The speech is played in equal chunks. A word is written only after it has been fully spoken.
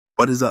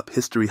What is up,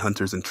 history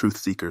hunters and truth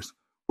seekers?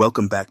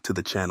 Welcome back to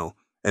the channel,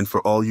 and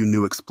for all you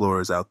new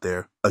explorers out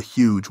there, a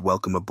huge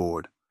welcome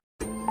aboard.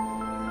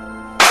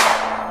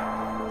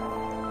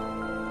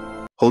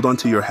 Hold on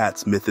to your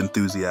hats, myth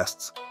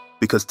enthusiasts,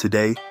 because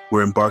today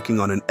we're embarking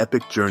on an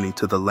epic journey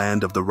to the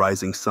land of the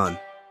rising sun.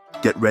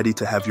 Get ready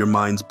to have your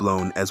minds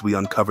blown as we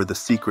uncover the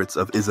secrets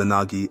of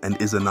Izanagi and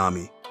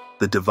Izanami,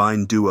 the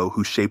divine duo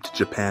who shaped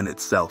Japan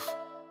itself.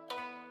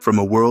 From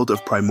a world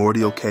of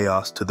primordial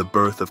chaos to the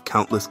birth of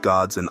countless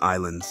gods and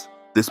islands,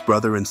 this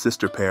brother and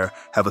sister pair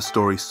have a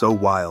story so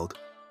wild,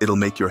 it'll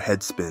make your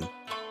head spin.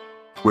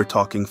 We're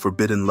talking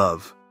forbidden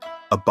love,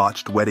 a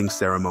botched wedding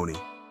ceremony,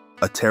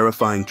 a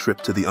terrifying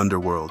trip to the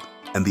underworld,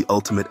 and the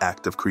ultimate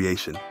act of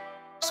creation.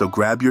 So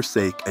grab your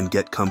sake and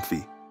get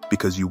comfy,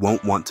 because you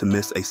won't want to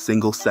miss a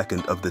single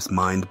second of this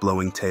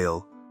mind-blowing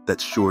tale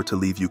that's sure to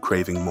leave you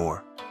craving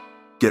more.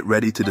 Get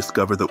ready to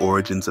discover the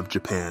origins of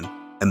Japan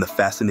and the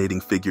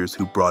fascinating figures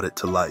who brought it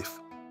to life.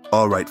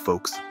 All right,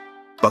 folks,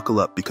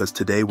 buckle up because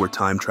today we're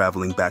time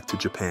traveling back to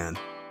Japan.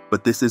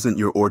 But this isn't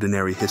your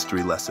ordinary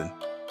history lesson.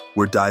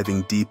 We're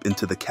diving deep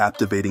into the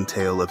captivating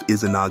tale of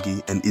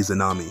Izanagi and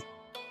Izanami,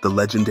 the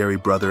legendary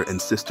brother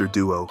and sister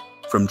duo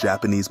from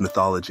Japanese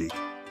mythology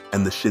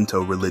and the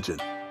Shinto religion.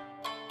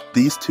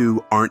 These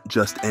two aren't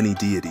just any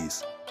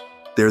deities.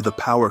 They're the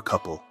power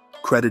couple,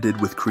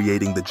 credited with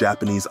creating the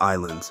Japanese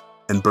islands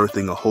and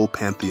birthing a whole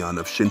pantheon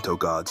of Shinto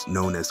gods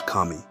known as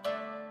kami.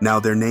 Now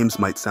their names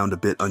might sound a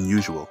bit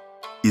unusual,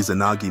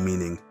 Izanagi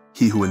meaning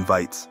he who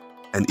invites,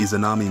 and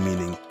Izanami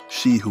meaning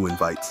she who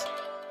invites.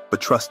 But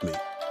trust me,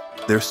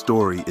 their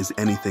story is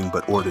anything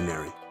but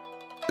ordinary.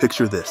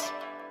 Picture this: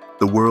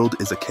 the world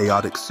is a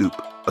chaotic soup,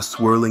 a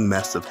swirling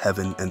mess of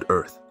heaven and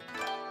earth.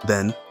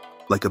 Then,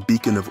 like a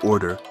beacon of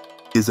order,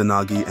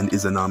 Izanagi and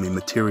Izanami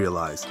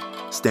materialize,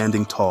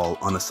 standing tall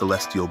on a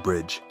celestial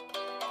bridge.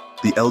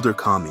 The elder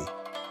kami,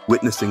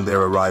 witnessing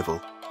their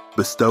arrival,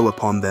 bestow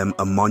upon them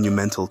a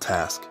monumental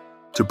task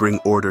to bring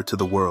order to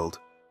the world,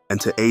 and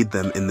to aid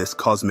them in this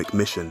cosmic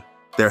mission,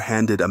 they're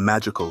handed a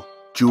magical,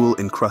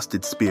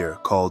 jewel-encrusted spear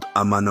called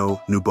Amano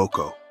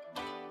Nuboko.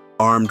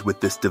 Armed with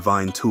this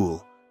divine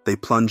tool, they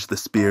plunge the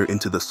spear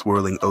into the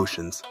swirling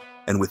oceans,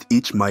 and with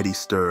each mighty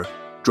stir,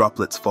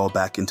 droplets fall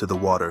back into the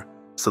water,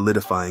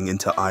 solidifying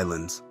into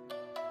islands.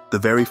 The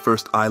very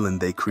first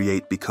island they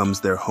create becomes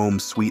their home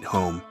sweet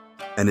home,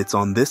 and it's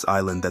on this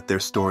island that their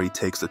story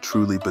takes a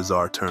truly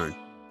bizarre turn.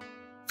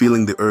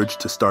 Feeling the urge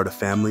to start a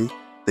family,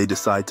 they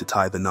decide to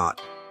tie the knot,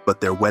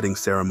 but their wedding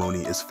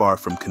ceremony is far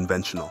from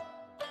conventional.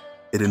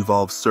 It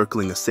involves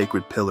circling a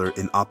sacred pillar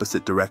in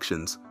opposite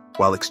directions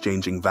while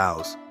exchanging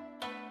vows.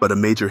 But a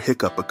major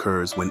hiccup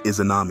occurs when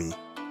Izanami,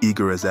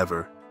 eager as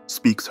ever,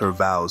 speaks her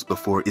vows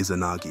before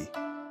Izanagi.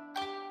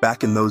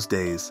 Back in those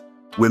days,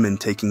 women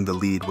taking the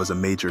lead was a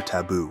major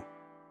taboo,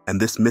 and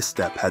this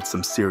misstep had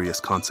some serious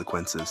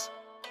consequences.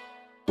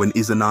 When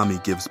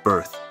Izanami gives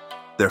birth,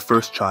 their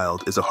first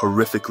child is a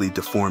horrifically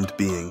deformed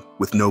being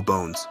with no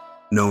bones,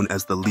 known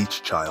as the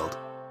leech child.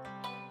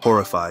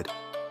 Horrified,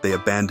 they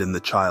abandon the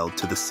child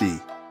to the sea,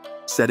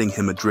 setting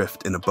him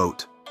adrift in a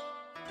boat.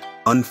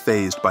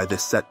 Unfazed by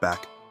this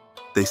setback,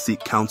 they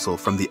seek counsel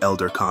from the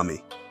elder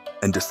kami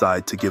and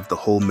decide to give the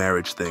whole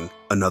marriage thing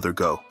another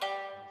go.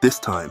 This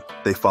time,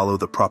 they follow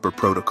the proper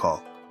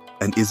protocol,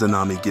 and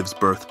Izanami gives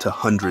birth to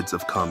hundreds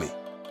of kami,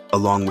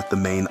 along with the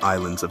main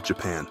islands of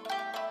Japan.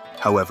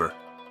 However,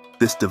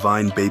 this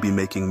divine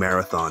baby-making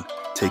marathon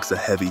takes a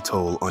heavy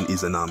toll on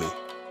Izanami,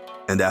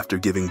 and after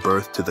giving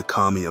birth to the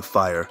kami of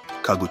fire,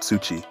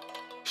 Kagutsuchi,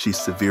 she's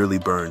severely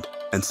burned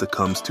and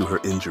succumbs to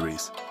her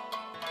injuries.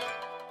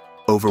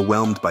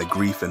 Overwhelmed by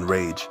grief and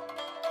rage,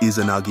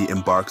 Izanagi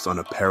embarks on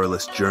a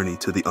perilous journey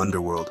to the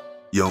underworld,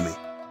 Yomi,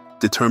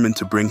 determined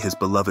to bring his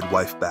beloved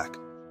wife back.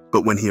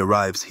 But when he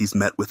arrives, he's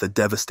met with a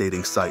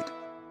devastating sight.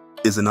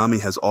 Izanami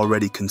has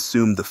already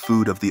consumed the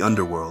food of the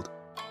underworld,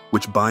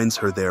 which binds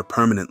her there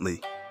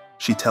permanently.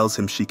 She tells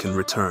him she can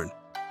return,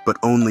 but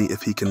only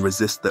if he can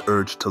resist the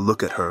urge to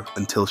look at her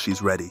until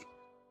she's ready.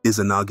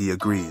 Izanagi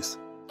agrees,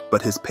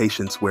 but his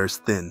patience wears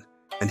thin,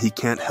 and he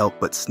can't help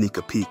but sneak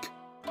a peek.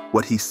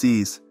 What he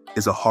sees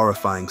is a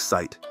horrifying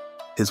sight.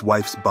 His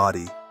wife's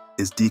body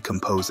is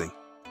decomposing.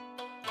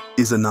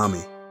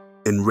 Izanami,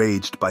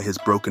 enraged by his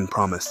broken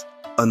promise,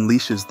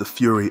 unleashes the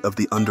fury of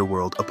the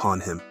underworld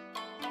upon him.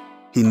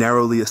 He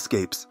narrowly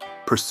escapes,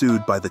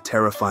 pursued by the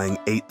terrifying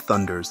 8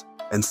 thunders,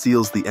 and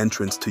seals the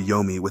entrance to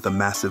Yomi with a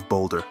massive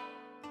boulder.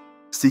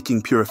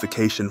 Seeking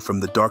purification from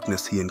the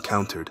darkness he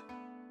encountered,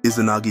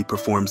 Izanagi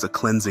performs a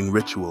cleansing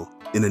ritual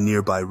in a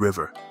nearby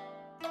river.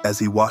 As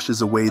he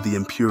washes away the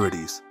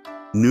impurities,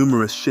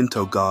 numerous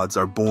Shinto gods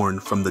are born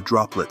from the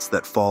droplets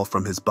that fall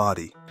from his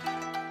body.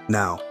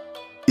 Now,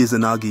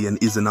 Izanagi and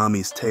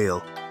Izanami's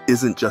tale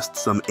isn't just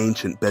some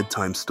ancient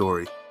bedtime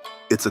story.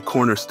 It's a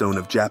cornerstone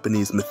of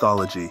Japanese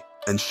mythology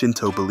and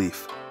Shinto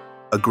belief,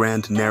 a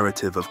grand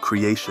narrative of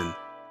creation,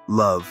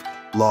 love,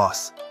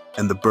 loss,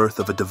 and the birth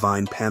of a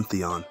divine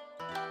pantheon.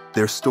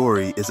 Their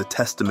story is a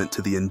testament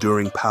to the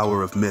enduring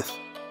power of myth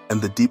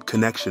and the deep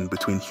connection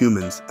between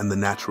humans and the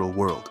natural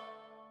world.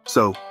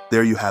 So,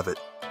 there you have it,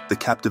 the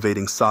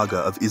captivating saga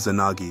of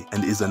Izanagi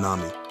and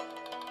Izanami.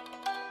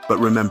 But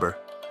remember,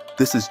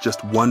 this is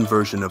just one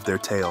version of their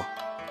tale,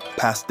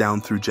 passed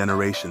down through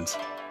generations.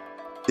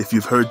 If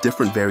you've heard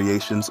different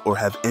variations or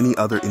have any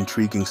other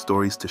intriguing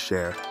stories to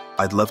share,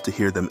 I'd love to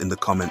hear them in the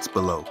comments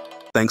below.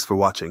 Thanks for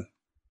watching.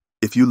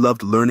 If you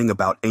loved learning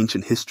about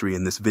ancient history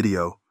in this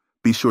video,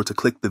 be sure to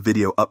click the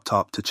video up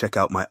top to check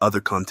out my other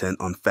content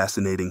on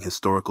fascinating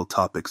historical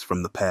topics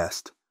from the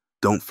past.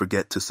 Don't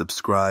forget to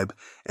subscribe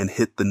and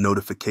hit the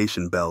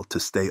notification bell to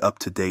stay up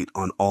to date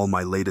on all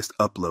my latest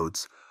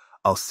uploads.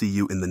 I'll see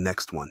you in the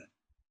next one.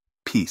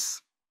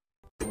 Peace.